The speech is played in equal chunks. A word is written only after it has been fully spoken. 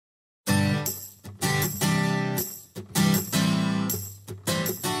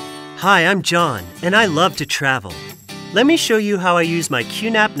Hi, I'm John, and I love to travel. Let me show you how I use my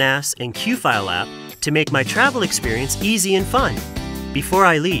QNAP NAS and Qfile app to make my travel experience easy and fun. Before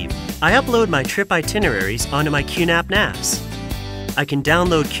I leave, I upload my trip itineraries onto my QNAP NAS. I can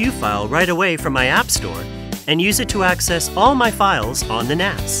download Qfile right away from my App Store and use it to access all my files on the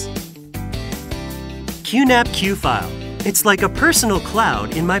NAS. QNAP Qfile. It's like a personal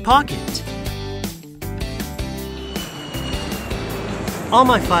cloud in my pocket. All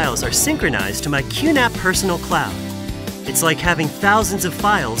my files are synchronized to my QNAP personal cloud. It's like having thousands of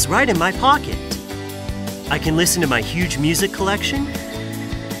files right in my pocket. I can listen to my huge music collection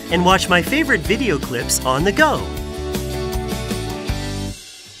and watch my favorite video clips on the go.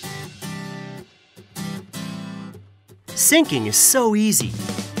 Syncing is so easy.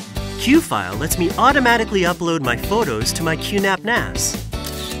 Qfile lets me automatically upload my photos to my QNAP NAS.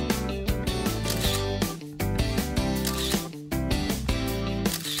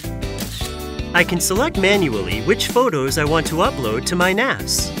 I can select manually which photos I want to upload to my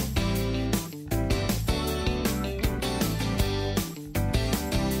NAS.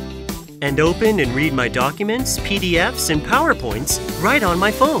 And open and read my documents, PDFs, and PowerPoints right on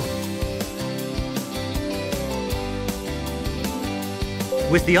my phone.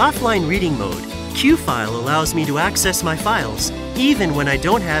 With the offline reading mode, Qfile allows me to access my files even when I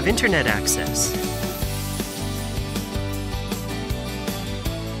don't have internet access.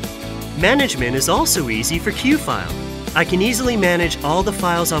 Management is also easy for Qfile. I can easily manage all the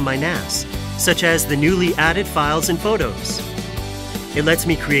files on my NAS, such as the newly added files and photos. It lets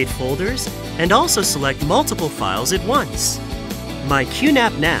me create folders and also select multiple files at once. My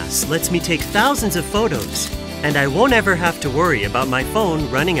QNAP NAS lets me take thousands of photos, and I won't ever have to worry about my phone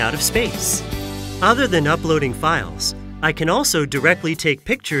running out of space. Other than uploading files, I can also directly take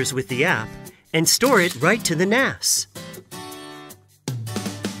pictures with the app and store it right to the NAS.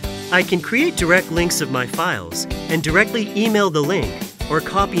 I can create direct links of my files and directly email the link or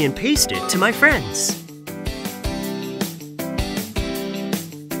copy and paste it to my friends.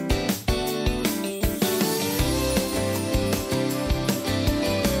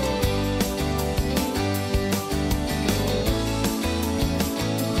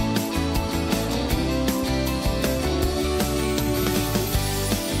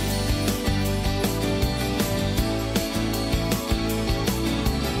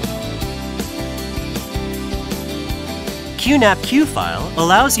 QNAP Qfile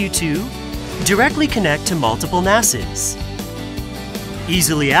allows you to directly connect to multiple NASes,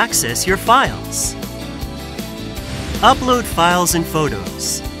 easily access your files, upload files and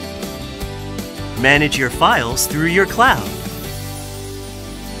photos, manage your files through your cloud,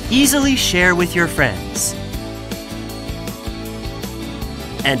 easily share with your friends,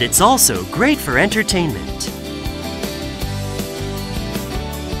 and it's also great for entertainment.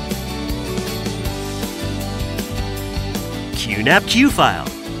 QNAP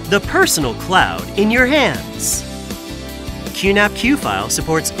Qfile, the personal cloud in your hands. QNAP Qfile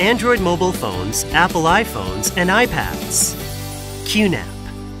supports Android mobile phones, Apple iPhones, and iPads. QNAP.